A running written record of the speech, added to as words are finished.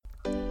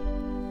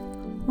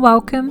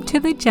Welcome to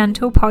the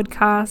Gentle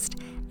Podcast,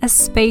 a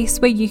space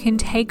where you can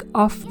take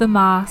off the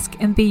mask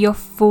and be your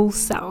full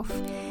self.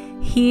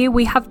 Here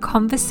we have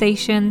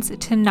conversations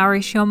to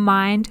nourish your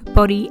mind,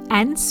 body,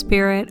 and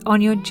spirit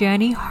on your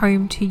journey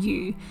home to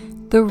you,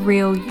 the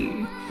real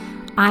you.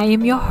 I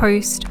am your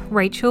host,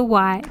 Rachel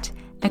White,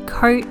 a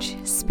coach,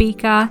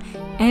 speaker,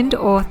 and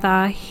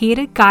author here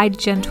to guide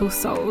gentle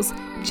souls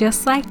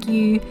just like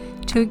you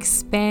to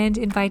expand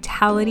in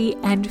vitality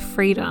and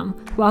freedom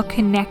while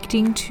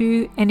connecting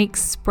to and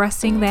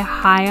expressing their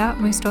higher,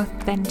 most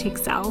authentic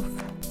self.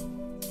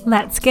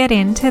 Let's get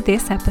into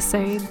this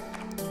episode.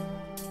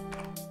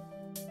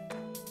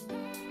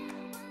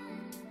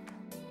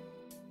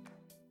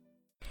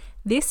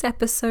 This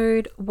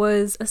episode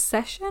was a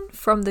session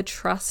from the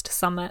Trust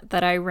Summit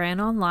that I ran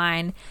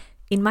online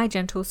in my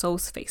Gentle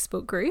Souls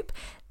Facebook group.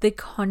 The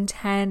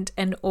content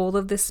and all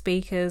of the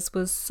speakers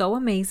was so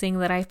amazing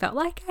that I felt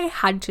like I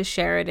had to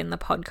share it in the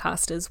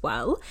podcast as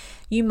well.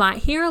 You might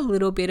hear a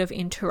little bit of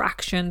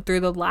interaction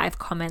through the live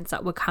comments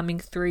that were coming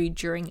through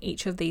during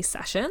each of these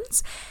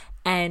sessions,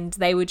 and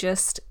they were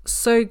just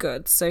so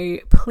good. So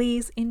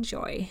please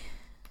enjoy.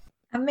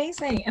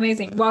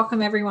 Amazing.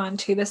 Welcome everyone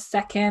to the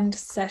second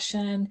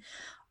session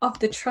of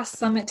the Trust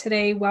Summit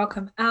today.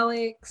 Welcome,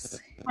 Alex.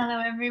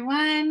 Hello,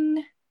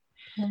 everyone.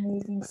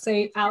 Amazing.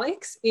 So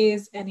Alex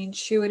is an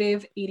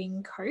intuitive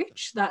eating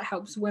coach that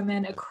helps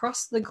women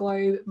across the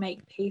globe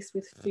make peace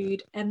with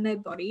food and their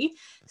body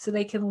so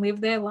they can live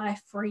their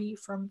life free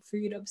from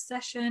food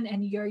obsession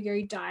and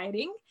yo-yo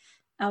dieting.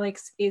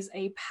 Alex is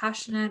a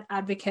passionate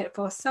advocate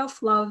for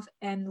self-love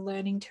and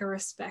learning to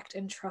respect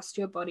and trust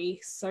your body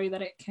so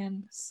that it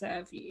can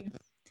serve you.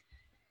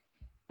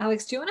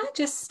 Alex, do you want to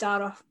just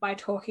start off by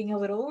talking a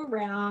little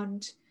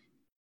around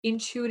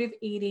intuitive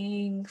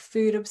eating,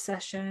 food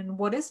obsession?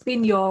 What has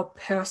been your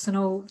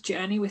personal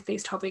journey with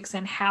these topics,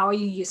 and how are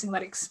you using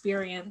that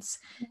experience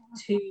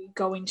to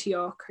go into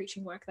your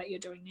coaching work that you're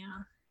doing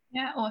now?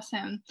 Yeah,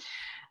 awesome.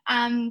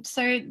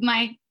 So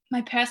my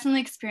personal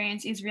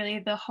experience is really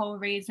the whole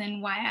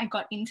reason why I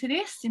got into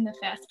this in the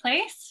first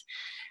place.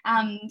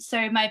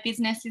 So my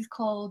business is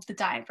called The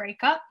Diet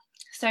Breakup.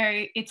 So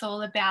it's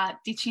all about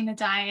ditching the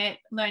diet,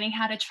 learning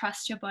how to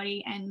trust your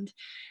body, and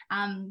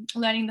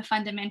learning the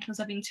fundamentals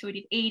of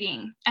intuitive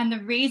eating. And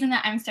the reason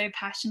that I'm so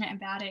passionate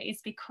about it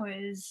is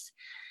because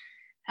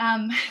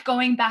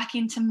going back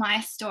into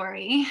my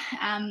story,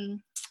 I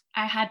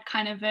had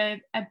kind of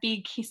a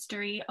big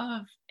history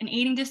of an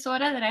eating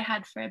disorder that I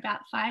had for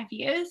about 5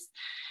 years.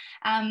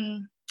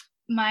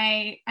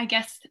 I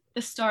guess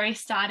the story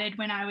started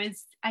when I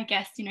was,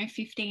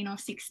 15 or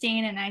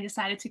 16, and I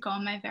decided to go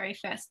on my very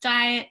first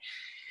diet,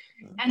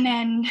 and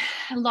then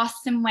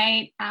lost some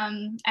weight,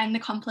 and the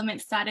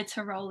compliments started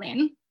to roll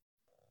in.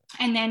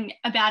 And then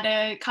about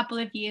a couple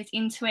of years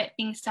into it,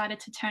 things started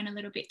to turn a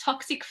little bit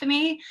toxic for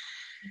me.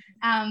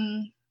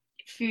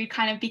 Food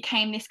kind of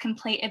became this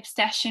complete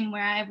obsession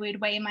where I would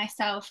weigh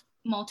myself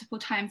multiple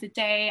times a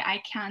day.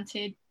 I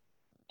counted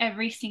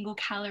every single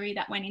calorie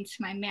that went into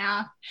my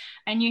mouth.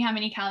 I knew how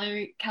many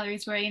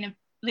calories were in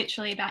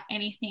literally about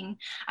anything.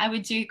 I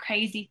would do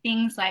crazy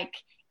things like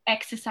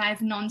exercise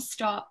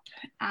nonstop,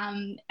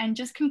 and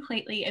just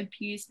completely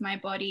abused my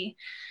body.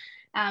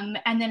 And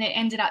then it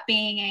ended up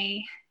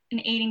being an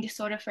eating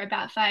disorder for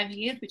about 5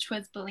 years, which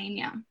was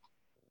bulimia.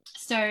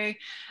 So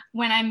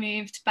when I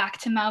moved back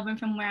to Melbourne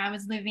from where I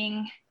was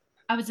living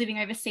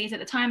overseas at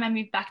the time, I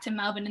moved back to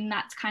Melbourne, and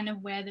that's kind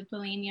of where the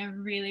bulimia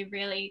really,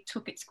 really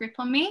took its grip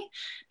on me,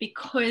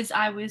 because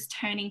I was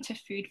turning to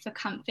food for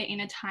comfort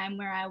in a time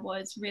where I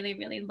was really,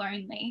 really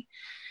lonely.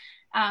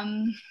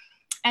 And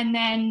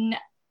then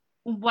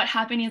what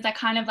happened is I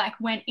kind of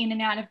went in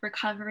and out of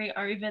recovery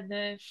over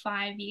the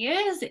 5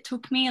 years. It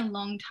took me a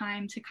long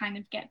time to kind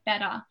of get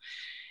better.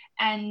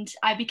 And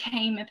I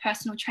became a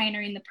personal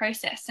trainer in the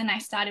process, and I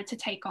started to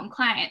take on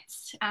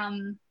clients.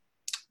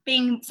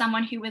 Being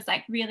someone who was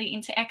really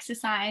into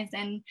exercise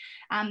and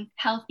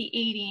healthy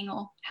eating,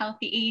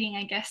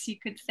 I guess you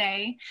could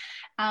say,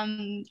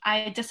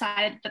 I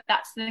decided that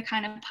that's the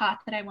kind of path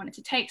that I wanted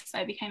to take. So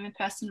I became a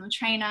personal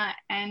trainer,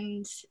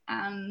 and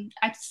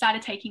I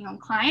started taking on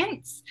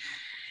clients.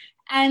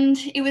 And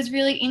it was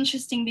really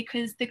interesting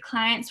because the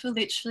clients were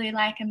literally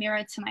like a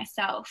mirror to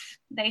myself.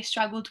 They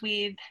struggled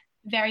with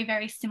very,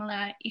 very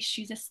similar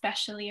issues,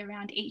 especially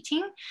around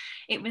eating.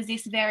 It was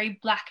this very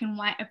black and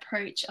white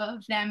approach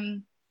of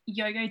them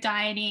yo-yo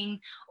dieting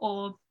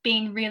or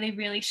being really,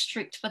 really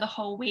strict for the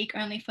whole week,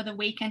 only for the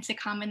weekend to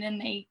come and then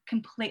they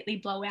completely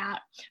blow out.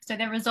 So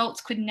their results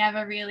could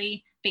never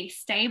really be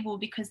stable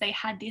because they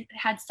had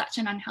such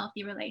an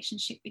unhealthy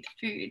relationship with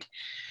food.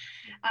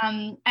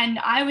 And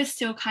I was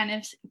still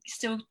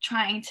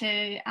trying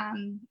to,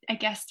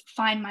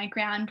 find my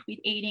ground with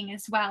eating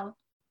as well.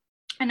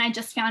 And I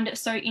just found it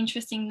so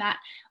interesting that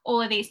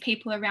all of these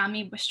people around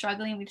me were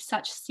struggling with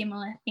such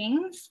similar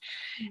things.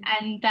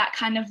 And that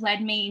kind of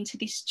led me into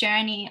this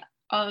journey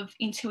of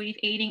intuitive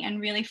eating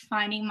and really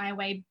finding my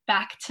way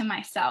back to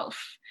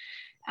myself.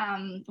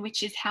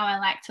 which is how I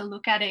like to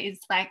look at it, is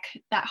like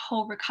that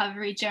whole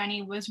recovery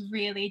journey was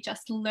really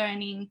just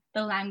learning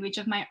the language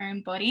of my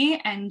own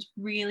body and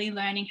really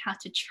learning how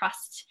to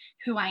trust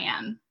who I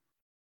am.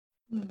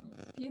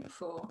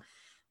 Beautiful.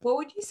 What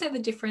would you say the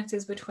difference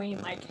is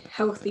between like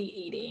healthy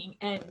eating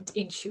and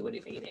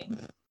intuitive eating?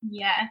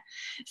 Yeah.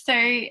 So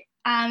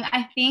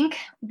I think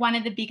one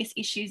of the biggest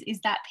issues is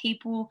that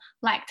people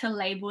like to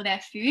label their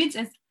foods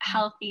as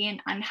healthy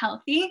and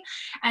unhealthy.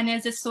 And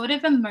there's a sort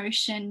of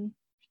emotion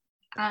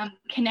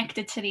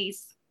connected to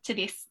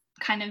this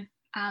kind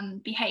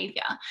of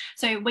behavior.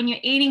 So when you're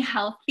eating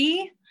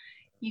healthy,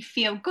 you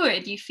feel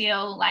good, you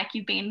feel like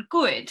you've been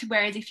good.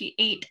 Whereas if you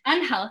eat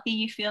unhealthy,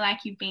 you feel like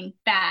you've been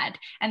bad.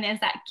 And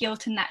there's that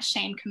guilt and that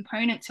shame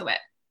component to it.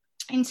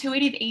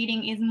 Intuitive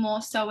eating is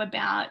more so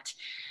about,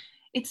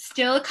 it's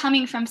still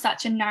coming from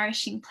such a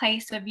nourishing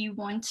place where you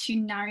want to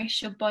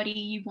nourish your body,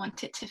 you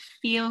want it to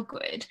feel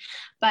good.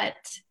 But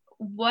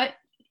what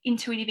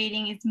intuitive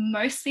eating is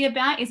mostly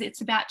about is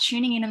it's about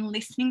tuning in and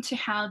listening to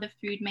how the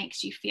food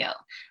makes you feel,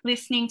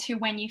 listening to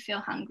when you feel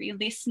hungry,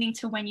 listening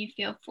to when you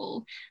feel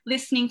full,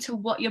 listening to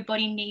what your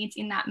body needs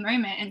in that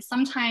moment. And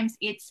sometimes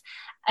it's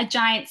a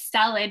giant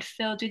salad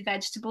filled with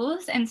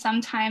vegetables, and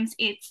sometimes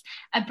it's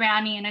a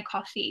brownie and a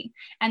coffee,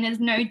 and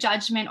there's no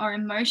judgment or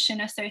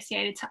emotion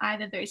associated to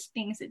either of those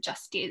things. It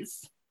just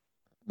is.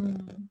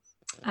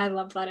 I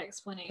love that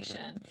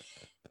explanation.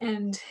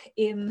 And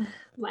in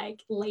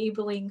like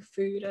labeling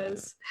food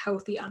as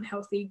healthy,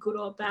 unhealthy, good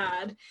or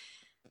bad,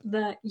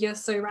 that you're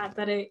so right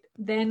that it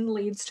then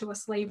leads to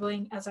us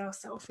labeling as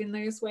ourselves in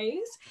those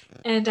ways.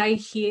 And I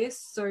hear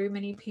so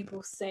many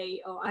people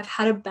say, oh, I've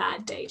had a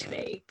bad day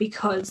today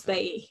because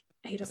they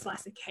ate a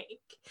slice of cake,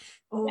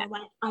 or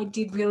like I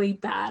did really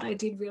bad, I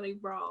did really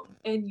wrong.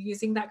 And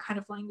using that kind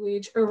of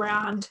language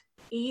around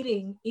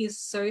eating is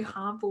so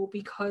harmful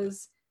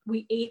because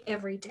we eat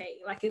every day.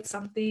 Like it's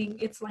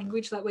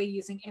language that we're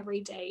using every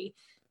day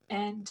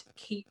and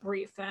keep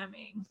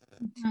reaffirming.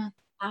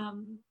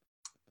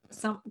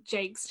 Some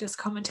Jake's just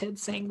commented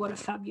saying what a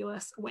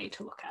fabulous way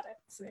to look at it.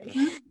 So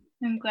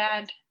I'm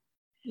glad.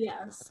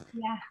 Yes.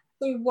 Yeah.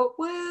 So what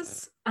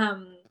was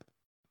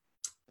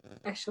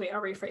actually,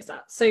 I'll rephrase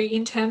that. So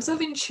in terms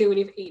of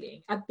intuitive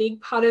eating, a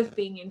big part of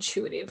being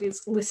intuitive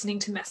is listening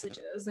to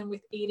messages, and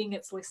with eating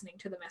it's listening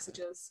to the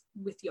messages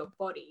with your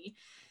body.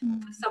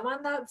 For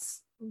someone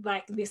that's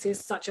like, this is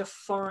such a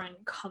foreign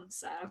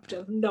concept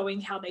of knowing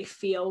how they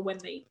feel when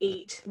they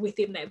eat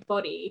within their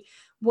body,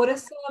 what are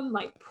some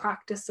like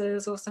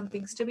practices or some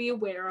things to be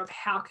aware of?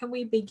 How can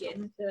we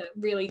begin to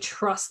really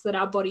trust that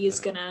our body is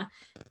gonna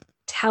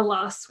tell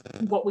us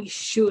what we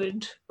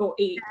should or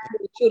eat,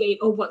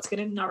 or what's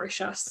going to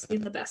nourish us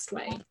in the best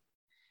way?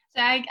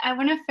 So I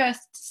want to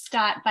first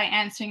start by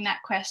answering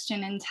that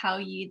question and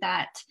tell you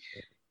that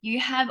you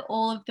have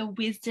all of the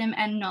wisdom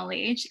and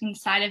knowledge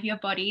inside of your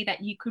body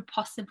that you could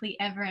possibly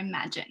ever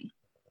imagine.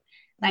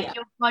 Like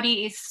your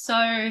body is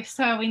so,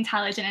 so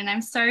intelligent. And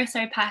I'm so,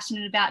 so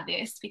passionate about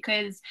this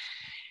because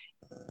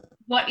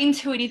what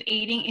intuitive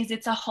eating is,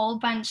 it's a whole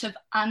bunch of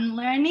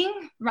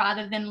unlearning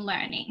rather than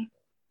learning.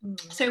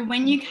 So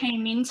when you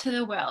came into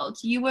the world,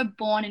 you were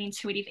born an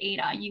intuitive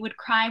eater. You would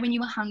cry when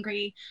you were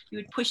hungry. You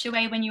would push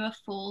away when you were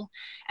full.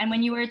 And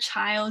when you were a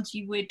child,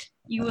 you were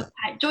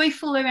quite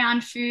joyful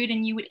around food,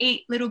 and you would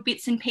eat little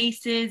bits and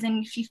pieces.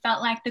 And if you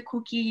felt like the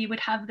cookie, you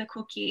would have the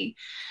cookie.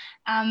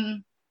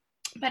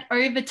 But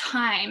over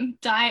time,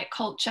 diet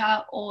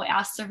culture or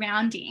our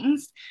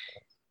surroundings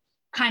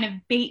kind of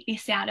beat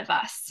this out of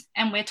us.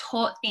 And we're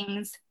taught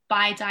things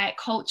by diet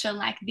culture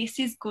like this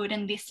is good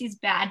and this is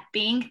bad.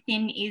 Being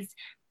thin is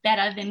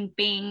better than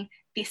being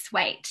this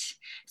weight.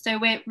 So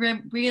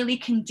we're really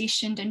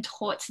conditioned and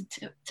taught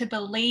to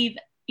believe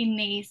in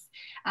these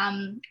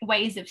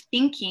ways of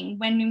thinking,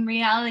 when in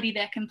reality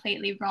they're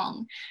completely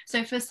wrong.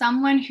 So for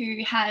someone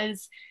who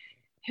has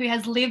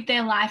lived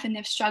their life and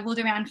they've struggled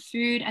around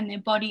food and their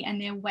body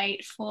and their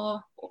weight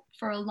for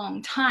a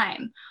long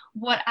time,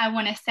 what I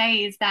want to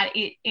say is that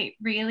it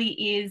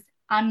really is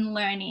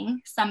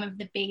unlearning some of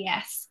the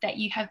BS that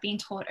you have been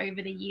taught over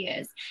the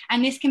years.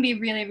 And this can be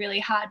really, really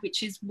hard,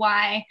 which is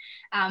why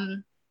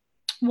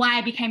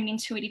I became an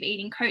intuitive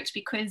eating coach,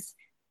 because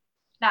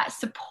that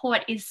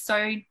support is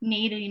so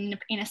needed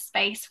in a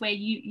space where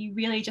you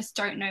really just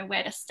don't know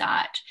where to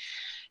start.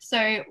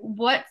 So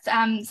what's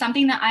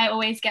something that I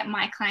always get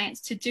my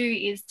clients to do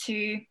is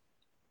to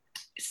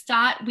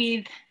start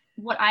with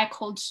what I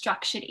called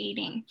structured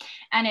eating.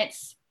 And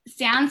it's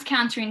sounds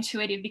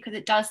counterintuitive because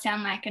it does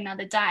sound like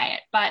another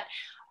diet, but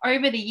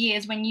over the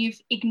years, when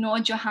you've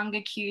ignored your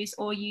hunger cues,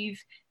 or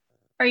you've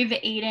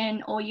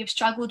overeaten, or you've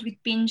struggled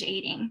with binge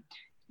eating,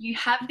 you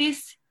have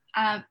this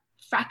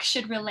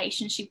fractured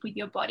relationship with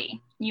your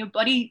body. Your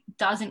body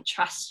doesn't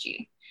trust you,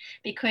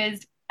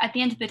 because at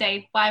the end of the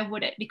day, why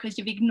would it? Because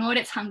you've ignored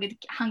its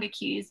hunger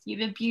cues,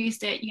 you've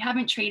abused it, you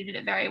haven't treated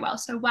it very well.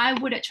 So why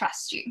would it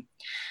trust you?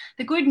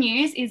 The good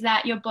news is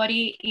that your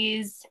body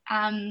is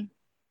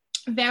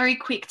very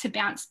quick to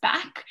bounce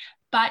back,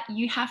 but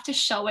you have to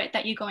show it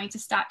that you're going to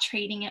start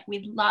treating it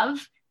with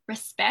love,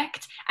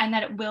 respect, and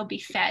that it will be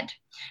fed.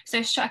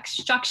 So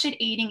structured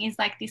eating is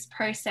like this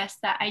process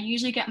that I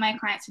usually get my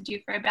clients to do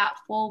for about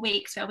 4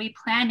 weeks, where we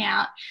plan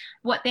out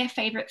what their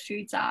favorite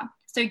foods are.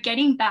 So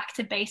getting back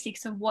to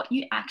basics of what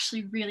you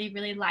actually really,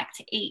 really like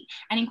to eat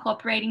and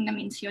incorporating them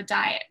into your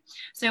diet.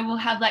 So we'll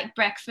have like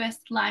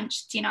breakfast,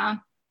 lunch,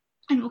 dinner,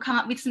 and we'll come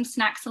up with some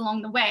snacks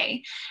along the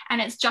way. And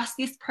it's just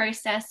this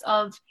process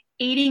of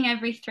eating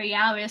every 3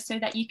 hours so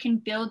that you can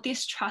build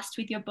this trust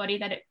with your body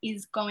that it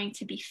is going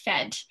to be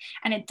fed,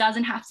 and it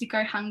doesn't have to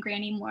go hungry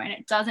anymore, and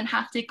it doesn't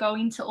have to go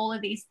into all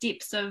of these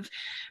dips of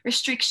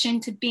restriction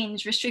to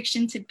binge.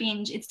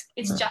 It's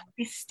just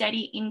this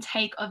steady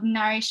intake of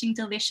nourishing,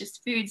 delicious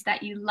foods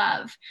that you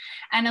love.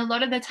 And a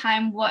lot of the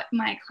time what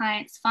my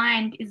clients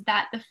find is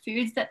that the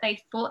foods that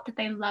they thought that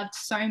they loved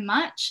so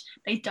much,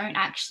 they don't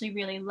actually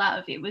really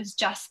love. It was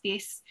just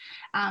this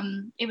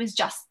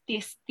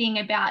thing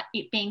about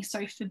it being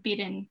so forbidden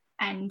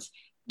and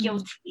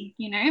guilty,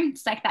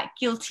 it's like that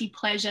guilty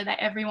pleasure that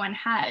everyone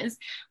has.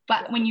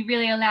 But when you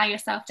really allow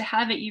yourself to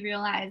have it, you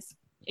realize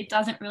it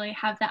doesn't really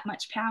have that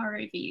much power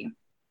over you.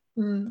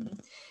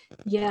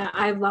 Yeah,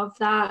 I love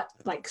that,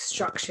 like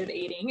structured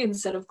eating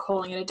instead of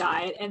calling it a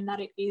diet, and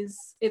that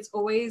it's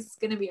always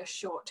going to be a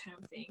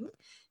short-term thing,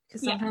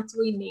 because sometimes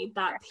we need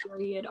that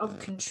period of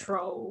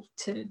control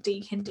to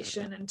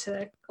decondition and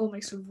to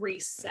almost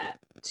reset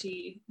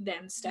to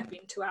then step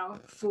into our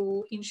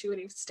full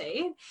intuitive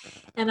state.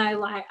 And I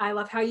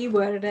love how you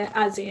worded it,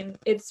 as in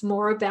it's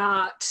more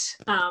about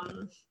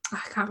I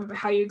can't remember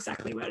how you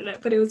exactly worded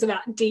it, but it was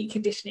about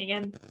deconditioning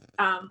and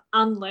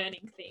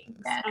unlearning things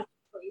as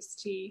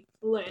opposed to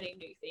learning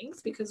new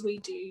things, because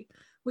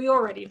we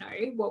already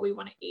know what we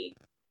want to eat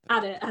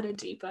at a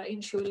deeper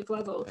intuitive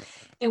level.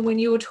 And when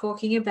you were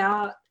talking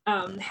about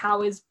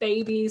how as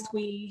babies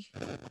we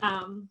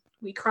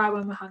cry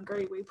when we're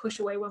hungry, we push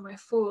away when we're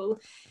full,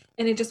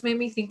 and it just made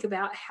me think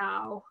about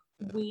how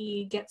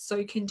we get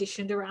so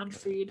conditioned around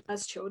food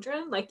as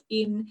children. Like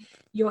in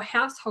your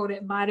household,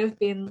 it might have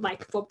been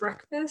like for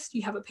breakfast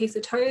you have a piece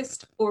of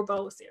toast or a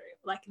bowl of cereal,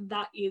 like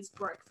that is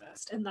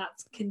breakfast, and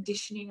that's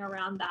conditioning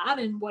around that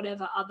and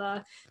whatever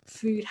other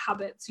food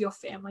habits your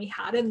family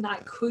had. And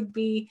that could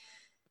be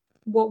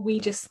what we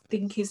just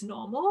think is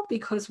normal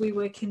because we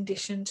were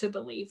conditioned to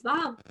believe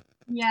that.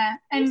 Yeah.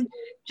 And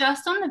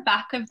just on the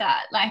back of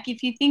that, like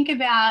if you think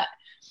about,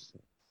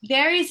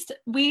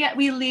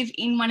 we live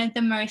in one of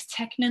the most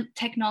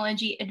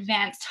technology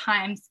advanced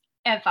times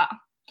ever,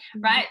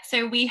 right?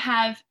 So we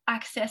have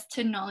access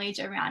to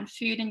knowledge around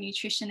food and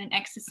nutrition and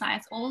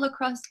exercise all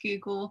across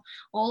Google,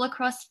 all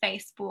across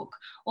Facebook,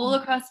 all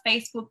across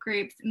Facebook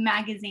groups,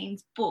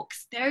 magazines,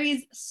 books. There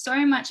is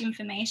so much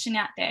information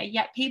out there,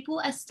 yet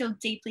people are still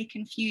deeply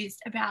confused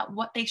about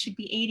what they should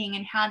be eating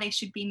and how they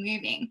should be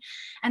moving.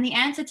 And the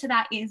answer to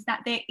that is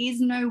that there is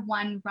no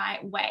one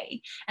right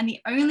way. And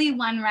the only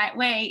one right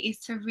way is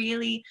to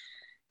really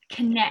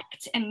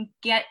connect and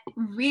get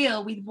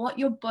real with what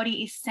your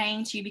body is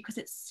saying to you, because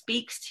it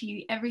speaks to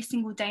you every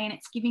single day and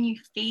it's giving you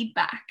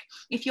feedback.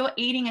 If you're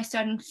eating a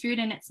certain food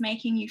and it's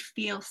making you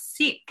feel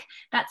sick,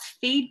 that's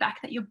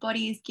feedback that your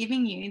body is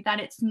giving you that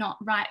it's not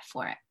right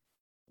for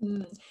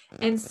it.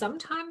 And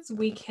sometimes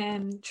we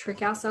can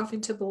trick ourselves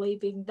into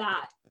believing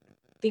that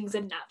things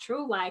are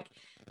natural, like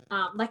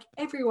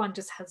everyone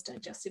just has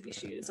digestive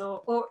issues,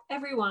 or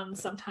everyone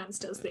sometimes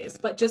does this,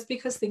 but just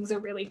because things are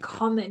really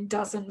common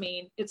doesn't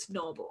mean it's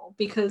normal,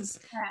 because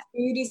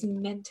food is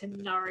meant to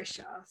nourish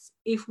us.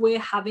 If we're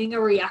having a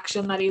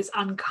reaction that is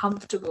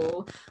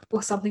uncomfortable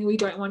or something we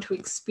don't want to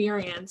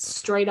experience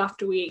straight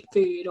after we eat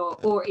food,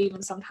 or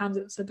even sometimes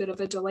it's a bit of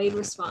a delayed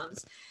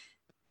response,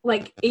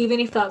 like even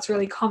if that's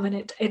really common,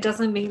 it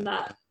doesn't mean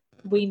that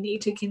we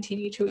need to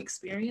continue to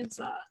experience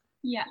that.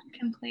 Yeah,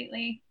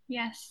 completely.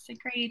 Yes,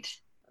 agreed.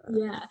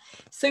 Yeah.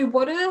 So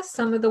what are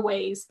some of the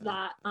ways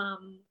that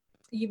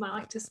you might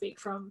like to speak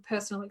from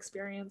personal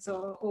experience,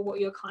 or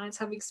what your clients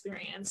have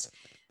experienced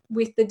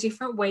with the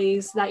different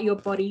ways that your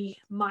body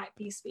might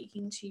be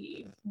speaking to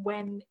you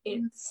when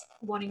it's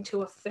wanting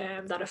to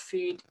affirm that a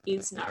food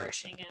is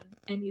nourishing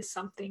and is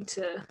something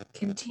to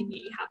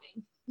continue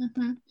having?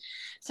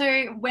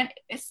 So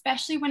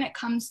especially when it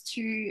comes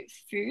to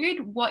food,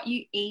 what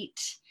you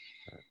eat,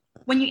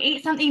 when you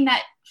eat something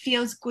that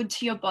feels good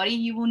to your body,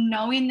 you will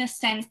know in the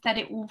sense that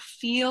it will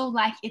feel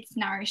like it's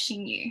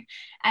nourishing you.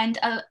 And,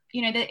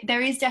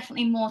 there is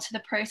definitely more to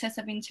the process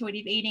of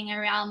intuitive eating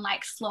around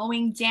like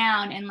slowing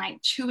down and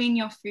like chewing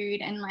your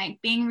food and like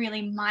being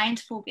really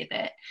mindful with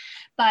it.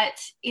 But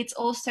it's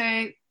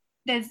also,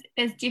 there's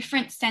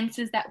different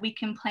senses that we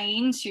can play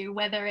into,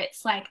 whether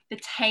it's like the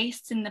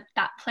taste and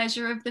that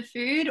pleasure of the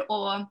food,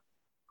 or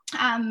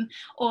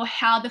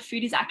how the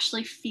food is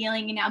actually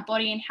feeling in our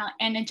body and how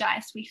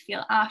energized we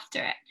feel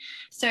after it.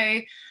 So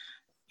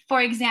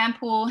for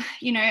example,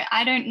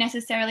 I don't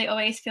necessarily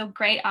always feel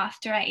great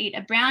after I eat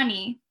a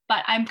brownie,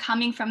 but I'm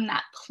coming from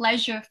that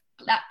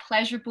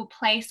pleasurable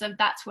place of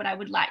that's what I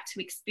would like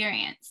to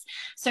experience.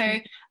 So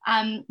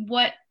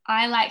what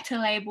I like to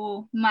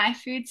label my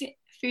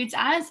foods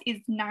as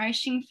is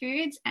nourishing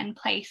foods and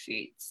play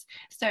foods.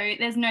 So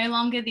there's no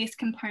longer this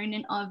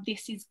component of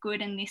this is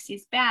good and this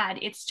is bad.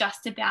 It's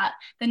just about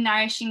the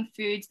nourishing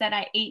foods that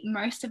I eat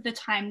most of the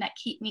time that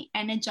keep me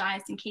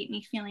energized and keep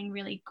me feeling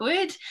really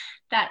good,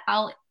 that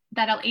I'll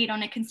eat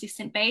on a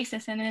consistent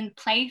basis. And then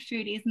play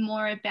food is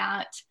more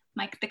about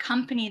like the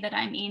company that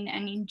I'm in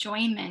and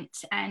enjoyment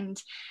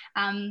and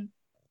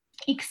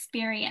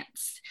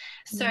experience.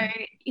 So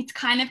it's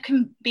kind of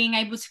being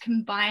able to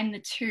combine the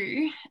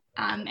two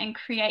and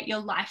create your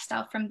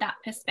lifestyle from that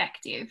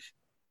perspective.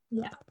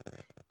 Yeah.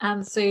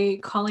 So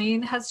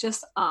Colleen has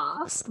just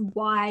asked,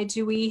 why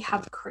do we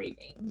have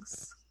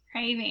cravings?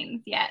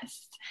 Cravings,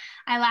 yes.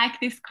 I like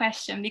this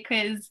question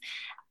because,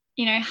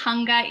 you know,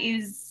 hunger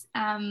is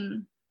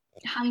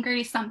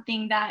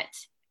something that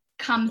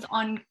comes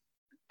on,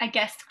 I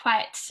guess,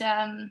 quite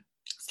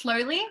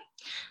slowly.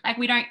 Like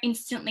we don't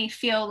instantly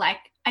feel like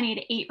I need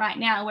to eat right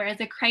now, whereas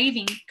a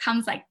craving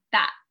comes like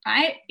that,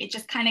 right? It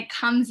just kind of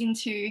comes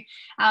into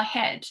our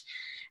head.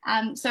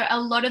 So a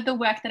lot of the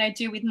work that I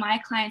do with my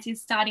clients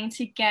is starting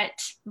to get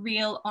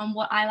real on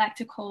what I like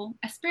to call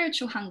a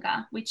spiritual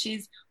hunger, which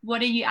is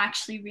what are you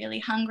actually really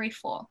hungry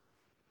for?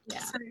 Yeah.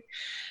 So,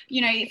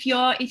 you know, if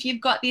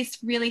you've got this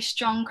really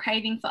strong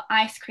craving for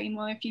ice cream,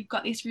 or if you've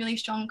got this really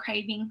strong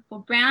craving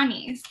for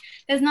brownies,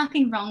 there's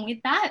nothing wrong with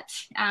that.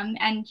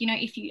 And you know,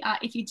 if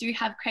you do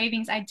have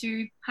cravings, I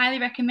do highly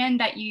recommend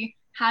that you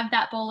have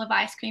that bowl of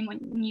ice cream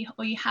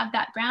or you have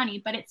that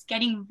brownie, but it's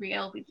getting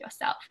real with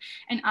yourself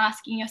and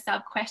asking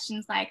yourself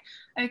questions like,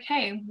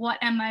 okay, what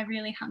am I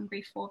really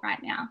hungry for right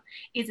now?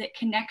 Is it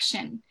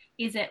connection?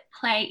 Is it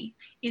play?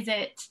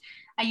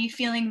 Are you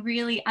feeling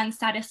really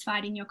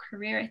unsatisfied in your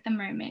career at the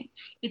moment?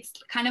 It's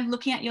kind of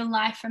looking at your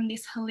life from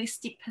this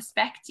holistic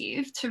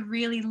perspective to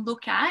really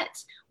look at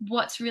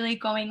what's really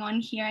going on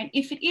here. And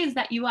if it is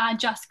that you are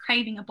just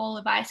craving a bowl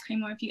of ice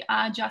cream, or if you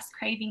are just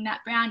craving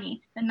that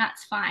brownie, then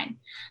that's fine.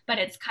 But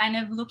it's kind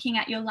of looking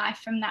at your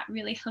life from that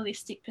really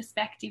holistic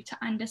perspective to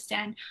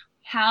understand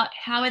how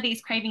are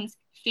these cravings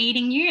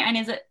feeding you, and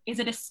is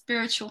it a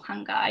spiritual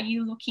hunger? Are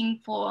you looking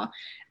for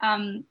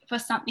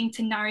something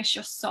to nourish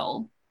your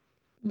soul?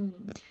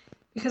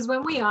 Because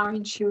when we are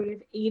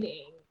intuitive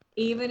eating,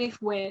 even if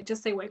we're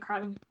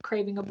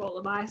craving a bowl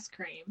of ice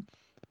cream,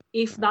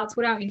 if that's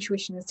what our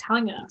intuition is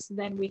telling us,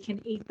 then we can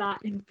eat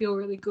that and feel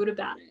really good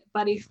about it.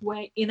 But if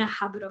we're in a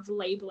habit of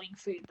labeling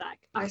food like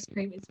ice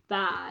cream is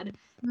bad,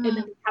 and then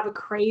we have a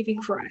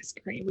craving for ice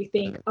cream, we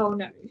think, oh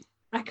no,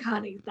 I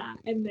can't eat that.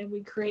 And then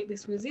we create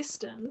this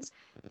resistance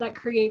that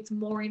creates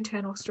more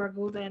internal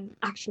struggle than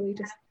actually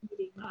just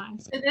eating the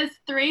ice cream. So there's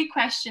 3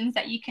 questions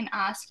that you can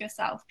ask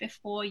yourself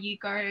before you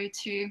go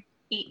to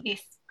eat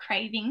this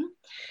craving.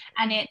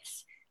 And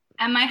it's,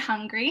 am I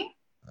hungry?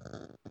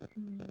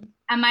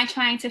 Am I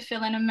trying to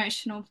fill an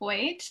emotional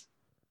void?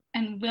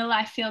 And will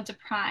I feel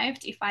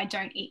deprived if I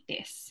don't eat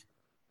this?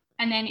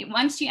 And then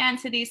once you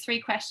answer these 3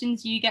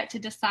 questions, you get to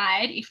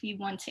decide if you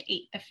want to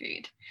eat the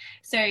food.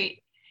 So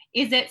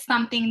is it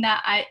something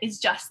that is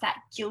just that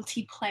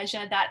guilty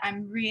pleasure that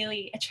I'm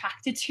really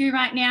attracted to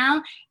right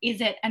now? Is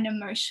it an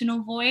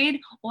emotional void?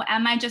 Or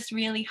am I just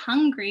really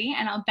hungry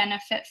and I'll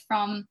benefit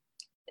from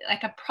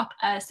like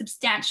a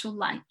substantial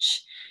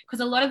lunch? Because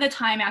a lot of the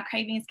time our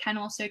cravings can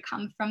also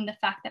come from the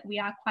fact that we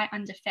are quite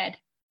underfed.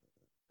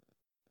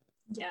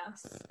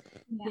 Yes.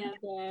 Yeah,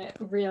 they're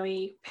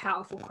really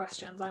powerful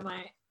questions. I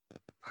might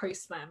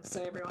post them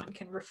so everyone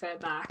can refer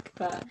back.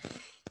 But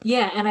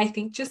yeah, and I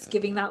think just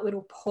giving that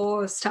little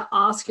pause to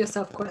ask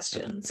yourself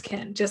questions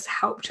can just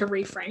help to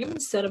reframe,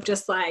 instead of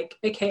just like,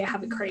 okay, I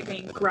have a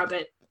craving, grab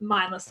it,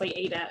 mindlessly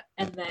eat it,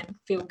 and then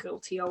feel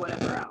guilty or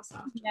whatever else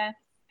after. Yeah,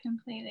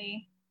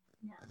 completely.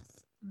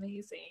 Yes,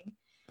 amazing.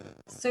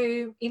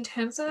 So in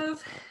terms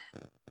of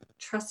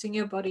trusting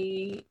your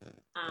body,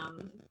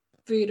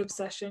 food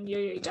obsession,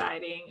 yo-yo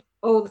dieting,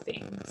 all the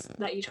things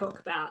that you talk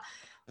about,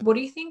 what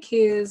do you think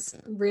is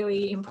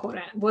really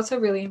important? What's a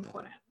really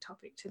important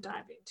topic to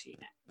dive into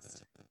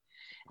next?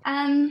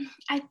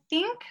 I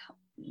think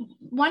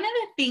one of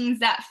the things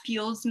that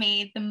fuels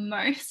me the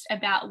most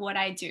about what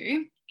I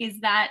do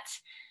is that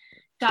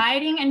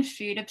dieting and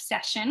food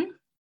obsession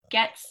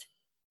gets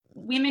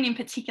women in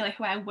particular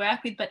who I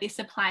work with, but this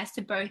applies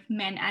to both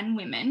men and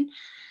women.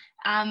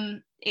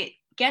 It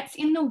gets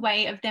in the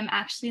way of them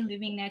actually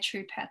living their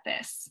true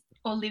purpose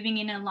or living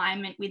in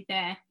alignment with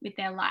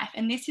their life.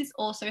 And this is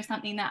also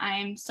something that I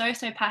am so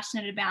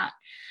passionate about,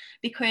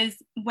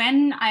 because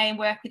when I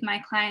work with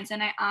my clients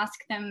and I ask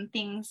them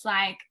things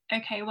like,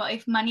 okay, well,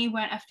 if money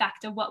weren't a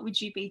factor, what would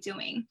you be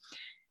doing?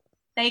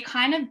 They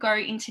kind of go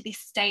into this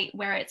state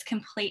where it's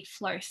complete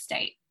flow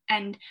state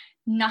and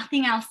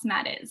nothing else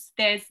matters.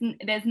 There's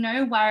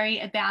no worry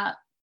about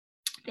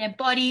their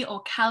body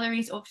or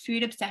calories or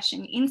food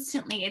obsession.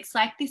 Instantly, it's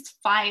like this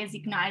fire is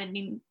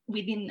ignited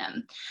within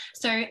them.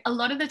 So a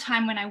lot of the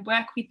time when I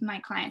work with my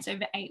clients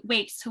over 8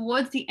 weeks,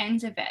 towards the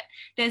end of it,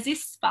 there's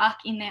this spark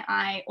in their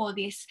eye or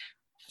this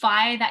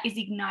fire that is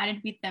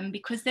ignited with them,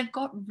 because they've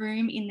got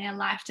room in their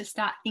life to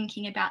start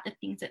thinking about the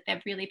things that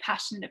they're really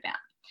passionate about.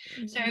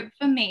 So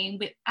for me,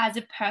 as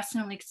a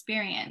personal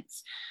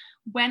experience,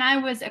 when I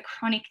was a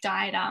chronic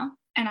dieter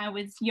and I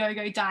was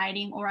yo-go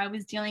dieting, or I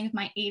was dealing with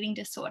my eating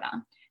disorder,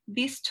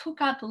 this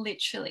took up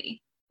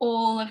literally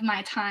all of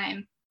my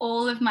time.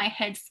 All of my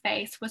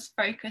headspace was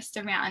focused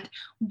around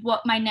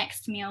what my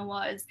next meal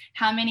was,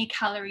 how many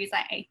calories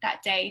I ate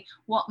that day,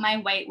 what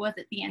my weight was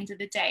at the end of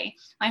the day.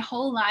 My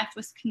whole life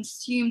was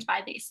consumed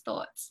by these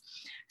thoughts.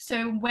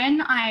 So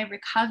when I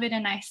recovered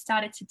and I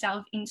started to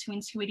delve into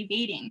intuitive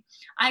eating,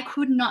 I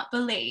could not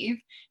believe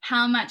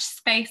how much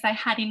space I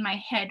had in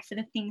my head for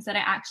the things that I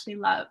actually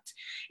loved.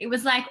 It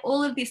was like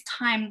all of this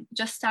time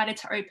just started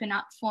to open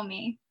up for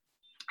me.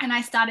 And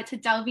I started to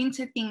delve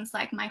into things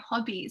like my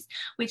hobbies,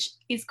 which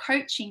is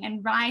coaching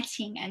and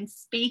writing and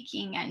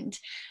speaking and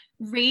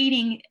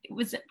reading.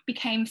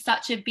 Became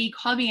such a big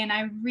hobby. And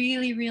I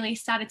really, really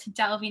started to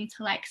delve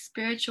into like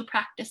spiritual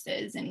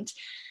practices and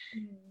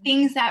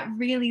things that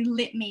really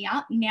lit me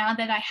up now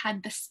that I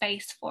had the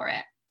space for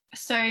it.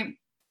 So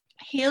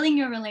healing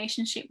your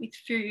relationship with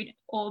food,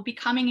 or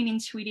becoming an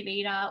intuitive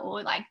eater,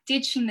 or like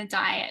ditching the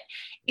diet,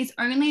 is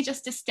only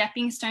just a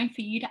stepping stone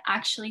for you to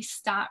actually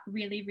start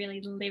really,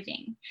 really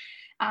living.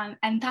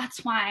 And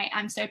that's why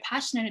I'm so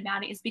passionate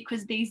about it, is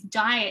because these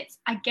diets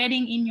are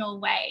getting in your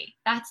way.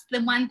 That's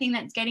the one thing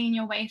that's getting in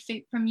your way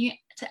from you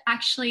to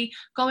actually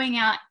going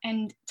out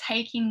and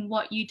taking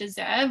what you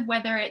deserve,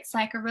 whether it's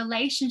like a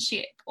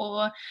relationship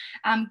or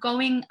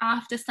going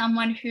after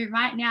someone who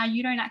right now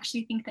you don't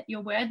actually think that you're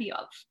worthy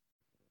of.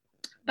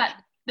 But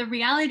the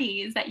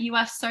reality is that you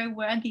are so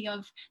worthy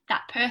of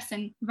that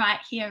person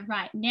right here,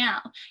 right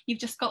now. You've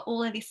just got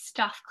all of this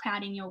stuff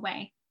clouding your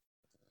way.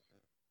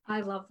 I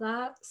love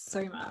that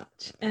so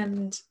much.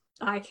 And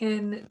I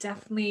can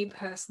definitely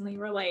personally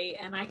relate,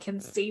 and I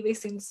can see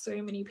this in so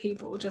many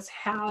people, just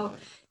how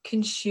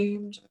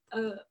consumed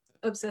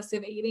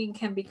obsessive eating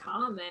can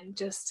become. And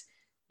just,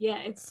 yeah,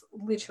 it's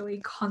literally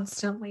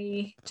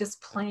constantly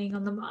just playing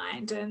on the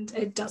mind, and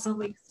it doesn't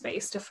leave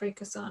space to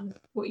focus on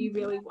what you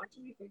really want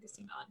to be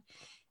focusing on.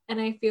 And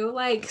I feel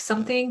like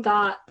something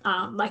that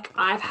like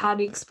I've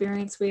had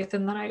experience with,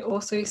 and that I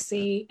also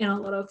see in a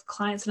lot of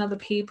clients and other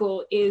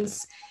people,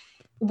 is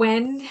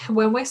when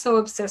we're so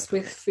obsessed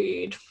with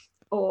food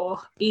or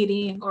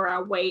eating or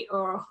our weight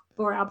or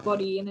our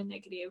body in a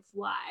negative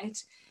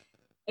light,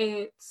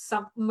 it's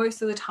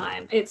most of the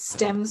time it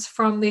stems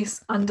from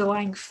this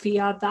underlying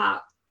fear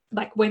that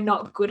like we're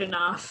not good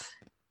enough,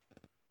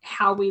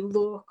 how we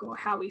look or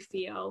how we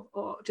feel,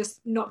 or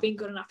just not being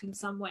good enough in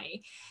some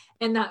way.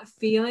 And that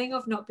feeling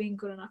of not being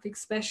good enough,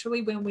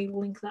 especially when we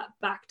link that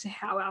back to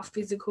how our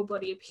physical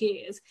body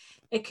appears,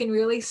 it can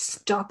really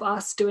stop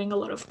us doing a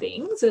lot of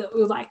things.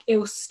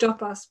 It'll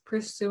stop us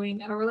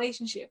pursuing a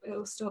relationship.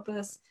 It'll stop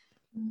us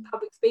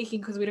public speaking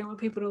because we don't want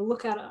people to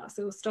look at us.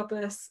 It will stop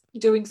us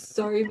doing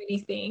so many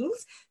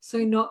things. So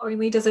not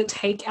only does it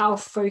take our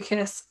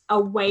focus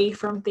away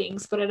from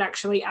things, but it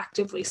actually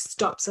actively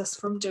stops us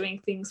from doing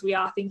things we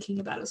are thinking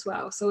about as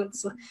well. So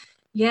it's,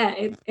 yeah,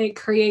 it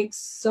creates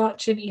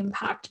such an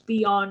impact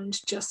beyond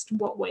just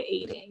what we're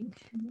eating.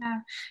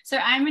 Yeah. So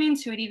I'm an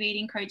intuitive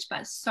eating coach,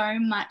 but so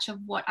much of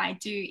what I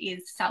do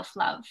is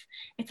self-love.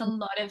 It's a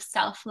lot of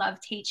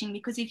self-love teaching,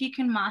 because if you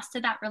can master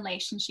that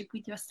relationship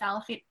with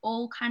yourself, it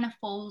all kind of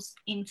falls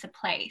into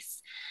place.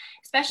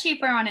 Especially if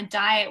we're on a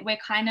diet,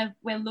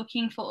 we're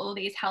looking for all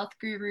these health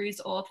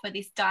gurus, or for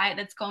this diet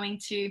that's going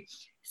to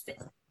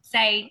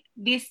say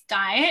this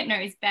diet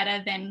knows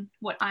better than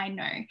what I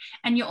know.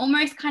 And you're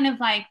almost kind of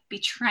like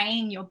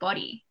betraying your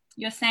body.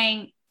 You're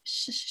saying,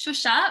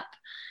 shush up,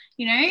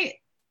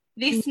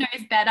 this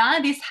knows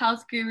better. This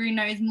health guru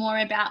knows more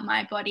about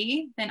my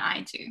body than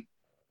I do.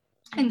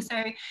 And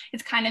so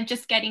it's kind of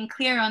just getting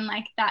clear on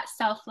like that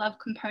self-love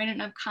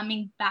component of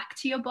coming back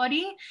to your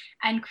body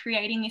and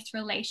creating this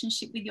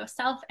relationship with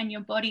yourself and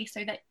your body,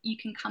 so that you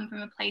can come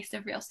from a place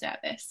of real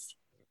service.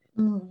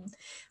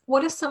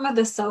 What are some of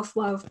the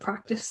self-love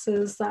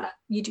practices that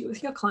you do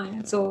with your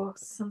clients, or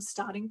some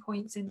starting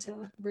points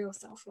into real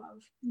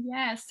self-love?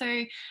 Yeah,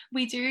 so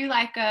we do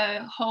like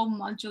a whole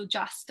module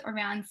just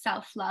around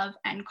self-love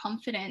and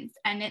confidence,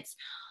 and it's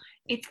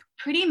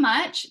pretty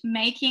much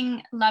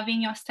making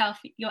loving yourself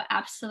your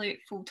absolute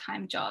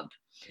full-time job,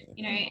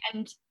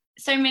 and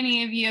so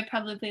many of you are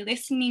probably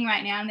listening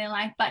right now and they're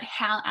like, but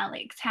how,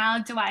 Alex, how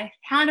do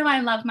I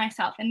love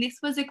myself? And this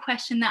was a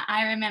question that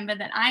I remember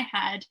that I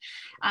had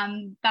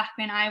back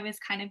when I was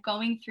kind of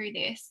going through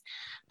this.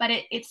 But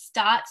it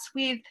starts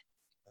with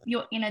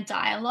your inner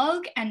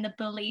dialogue and the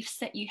beliefs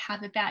that you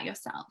have about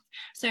yourself.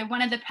 So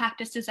one of the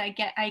practices I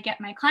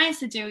get my clients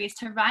to do is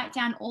to write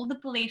down all the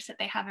beliefs that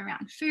they have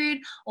around food,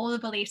 all the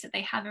beliefs that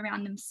they have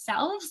around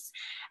themselves,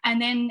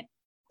 and then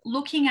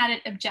looking at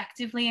it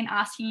objectively and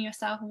asking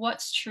yourself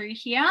what's true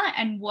here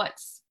and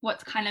what's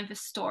kind of a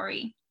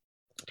story.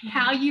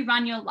 How you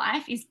run your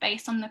life is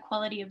based on the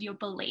quality of your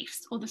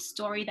beliefs, or the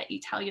story that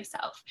you tell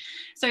yourself.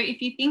 So if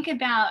you think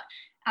about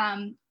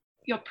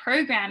your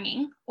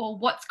programming or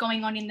what's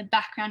going on in the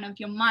background of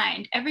your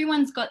mind.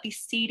 Everyone's got this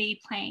CD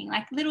playing,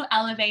 like little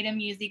elevator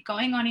music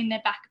going on in the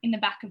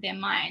back of their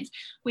minds,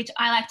 which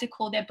I like to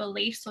call their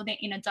beliefs or their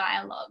inner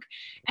dialogue.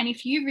 And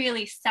if you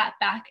really sat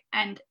back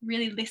and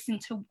really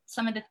listened to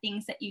some of the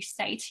things that you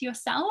say to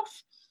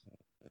yourself,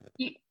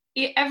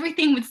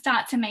 everything would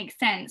start to make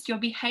sense. Your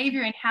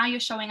behavior and how you're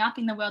showing up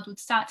in the world would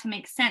start to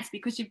make sense,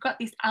 because you've got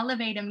this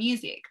elevator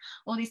music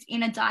or this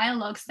inner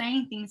dialogue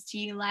saying things to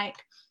you like,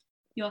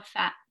 you're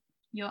fat,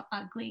 you're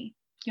ugly,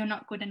 you're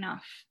not good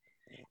enough.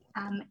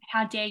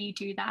 How dare you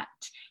do that?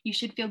 You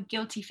should feel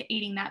guilty for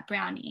eating that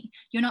brownie.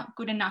 You're not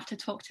good enough to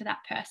talk to that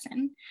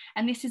person.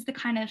 And this is the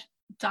kind of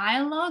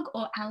dialogue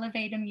or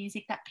elevator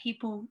music that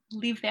people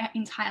live their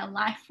entire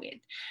life with.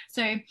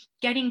 So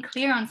getting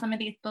clear on some of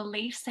these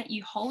beliefs that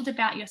you hold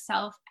about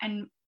yourself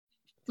and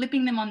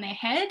flipping them on their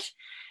head,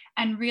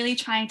 and really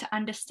trying to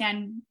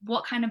understand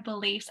what kind of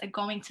beliefs are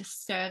going to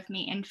serve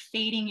me, and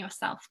feeding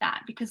yourself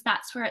that, because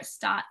that's where it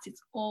starts.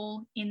 It's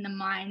all in the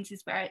minds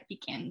is where it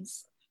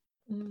begins.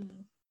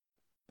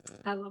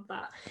 I love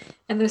that.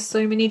 And there's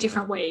so many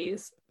different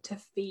ways to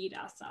feed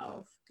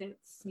ourselves.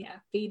 It's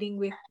feeding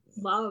with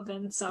love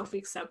and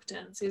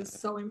self-acceptance is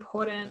so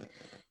important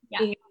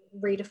in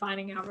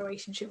redefining our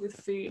relationship with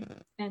food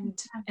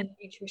and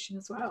nutrition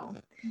as well.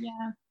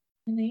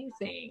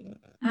 Amazing.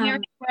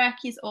 Mirror work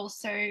is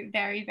also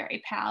very,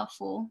 very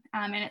powerful,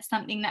 and it's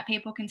something that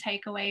people can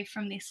take away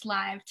from this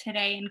live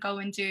today and go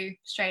and do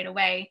straight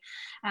away.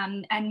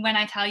 And when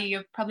I tell you,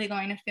 you're probably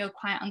going to feel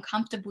quite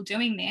uncomfortable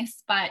doing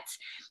this, but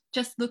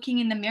just looking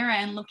in the mirror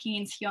and looking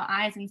into your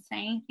eyes and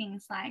saying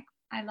things like,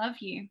 I love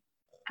you,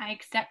 I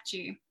accept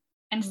you,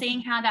 and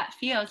seeing how that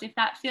feels. If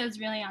that feels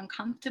really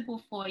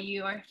uncomfortable for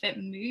you, or if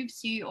it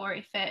moves you, or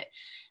if it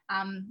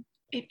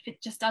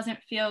just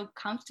doesn't feel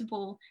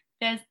comfortable,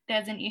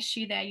 there's an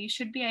issue there. You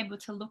should be able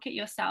to look at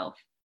yourself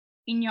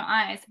in your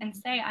eyes and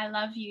say, I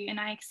love you and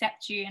I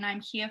accept you and I'm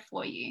here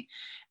for you.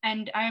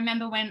 And I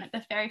remember when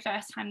the very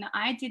first time that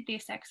I did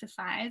this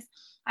exercise,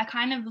 I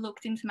kind of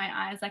looked into my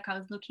eyes like I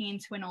was looking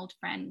into an old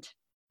friend,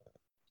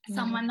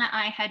 someone that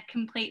I had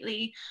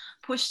completely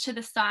pushed to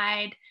the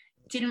side,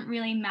 didn't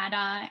really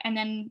matter. And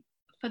then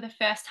for the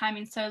first time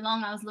in so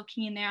long, I was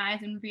looking in their eyes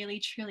and really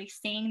truly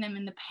seeing them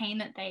and the pain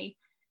that they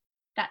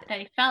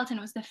felt. And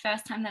it was the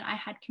first time that I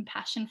had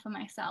compassion for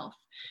myself.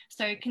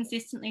 So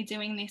consistently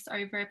doing this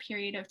over a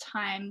period of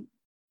time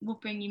will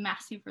bring you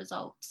massive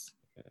results.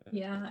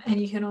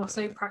 And you can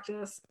also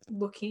practice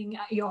looking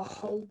at your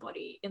whole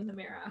body in the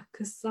mirror,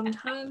 because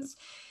sometimes,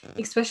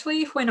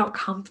 especially if we're not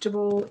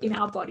comfortable in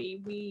our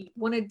body, we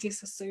want to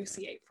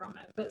disassociate from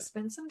it. But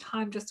spend some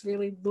time just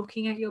really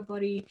looking at your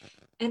body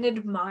and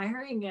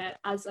admiring it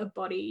as a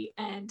body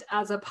and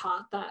as a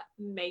part that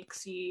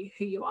makes you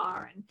who you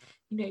are. And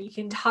you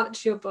can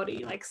touch your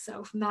body, like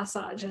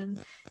self-massage. And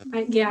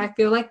I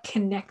feel like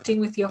connecting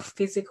with your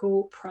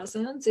physical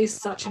presence is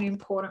such an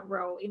important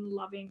role in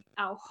loving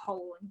our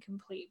whole and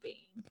complete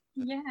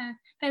being.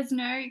 There's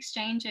no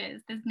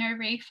exchanges, there's no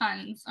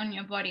refunds on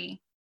your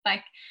body.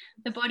 Like,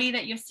 the body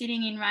that you're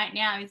sitting in right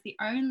now is the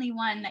only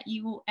one that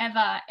you will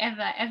ever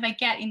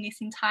get in this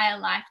entire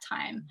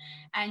lifetime.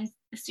 And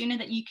the sooner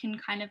that you can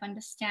kind of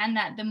understand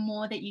that, the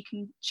more that you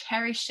can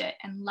cherish it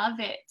and love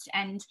it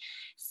and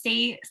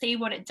see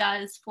what it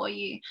does for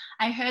you.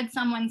 I heard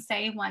someone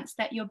say once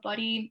that your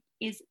body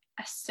is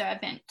a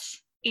servant.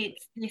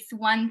 It's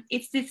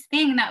this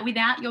thing that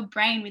without your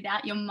brain,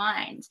 without your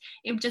mind,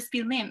 it would just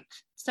be limp.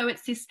 So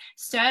it's this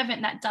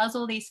servant that does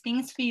all these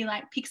things for you,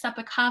 like picks up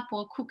a cup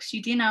or cooks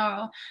you dinner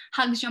or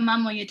hugs your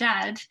mum or your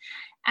dad.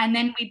 And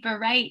then we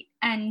berate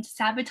and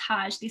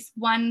sabotage this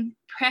one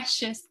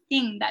precious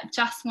thing that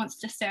just wants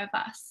to serve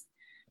us.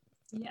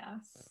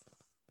 Yes,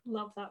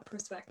 love that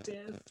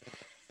perspective.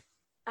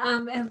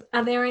 And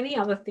are there any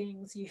other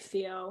things you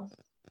feel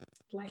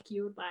like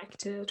you would like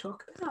to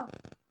talk about?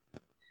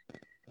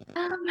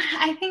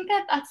 I think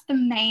that's the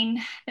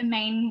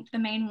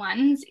main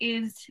ones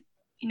is,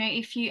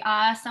 if you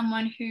are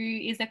someone who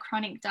is a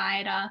chronic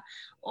dieter,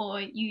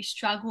 or you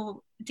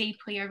struggle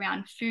deeply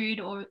around food,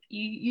 or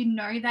you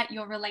know that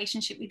your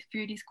relationship with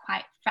food is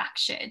quite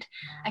fractured,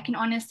 I can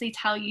honestly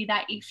tell you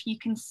that if you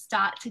can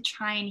start to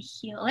try and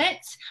heal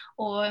it,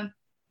 or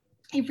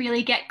you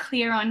really get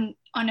clear on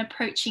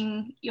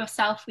approaching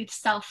yourself with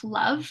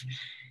self-love,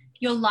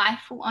 your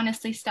life will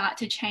honestly start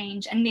to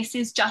change. And this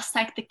is just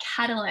like the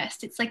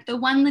catalyst. It's like the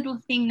one little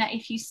thing that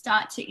if you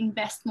start to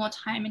invest more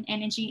time and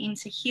energy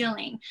into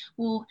healing,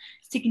 will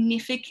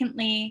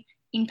significantly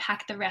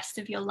impact the rest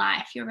of your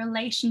life. Your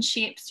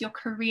relationships, your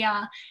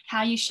career,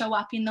 how you show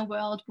up in the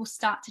world will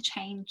start to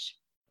change.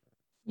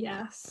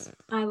 Yes,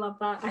 I love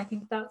that. I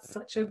think that's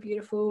such a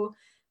beautiful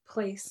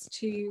place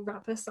to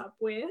wrap us up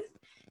with.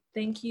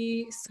 Thank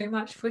you so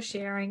much for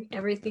sharing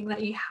everything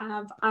that you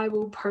have. I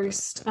will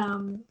post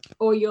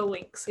all your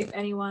links if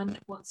anyone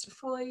wants to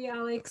follow you,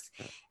 Alex.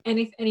 And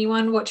if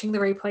anyone watching the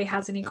replay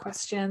has any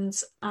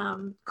questions,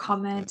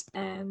 comment,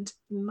 and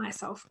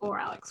myself or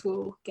Alex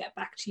will get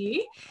back to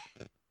you.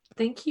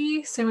 Thank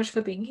you so much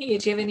for being here.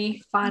 Do you have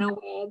any final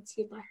words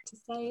you'd like to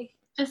say?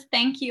 just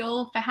thank you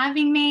all for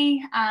having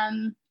me.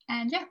 And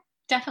yeah,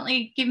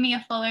 definitely give me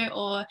a follow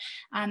or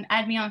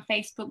add me on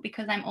Facebook,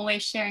 because I'm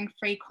always sharing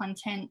free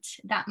content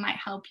that might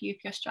help you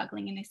if you're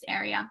struggling in this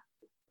area.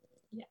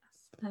 Yes,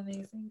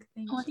 amazing.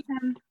 Thank you.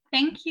 Awesome.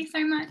 Thank you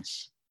so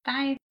much.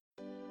 Bye.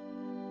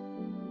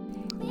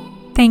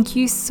 Thank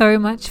you so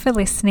much for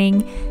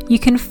listening. You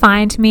can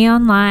find me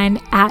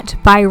online at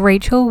by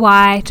Rachel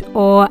White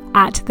or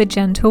at The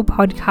Gentle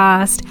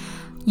Podcast.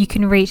 You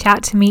can reach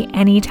out to me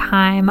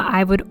anytime.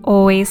 I would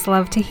always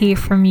love to hear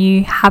from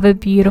you. Have a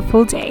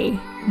beautiful day.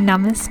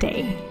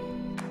 Namaste.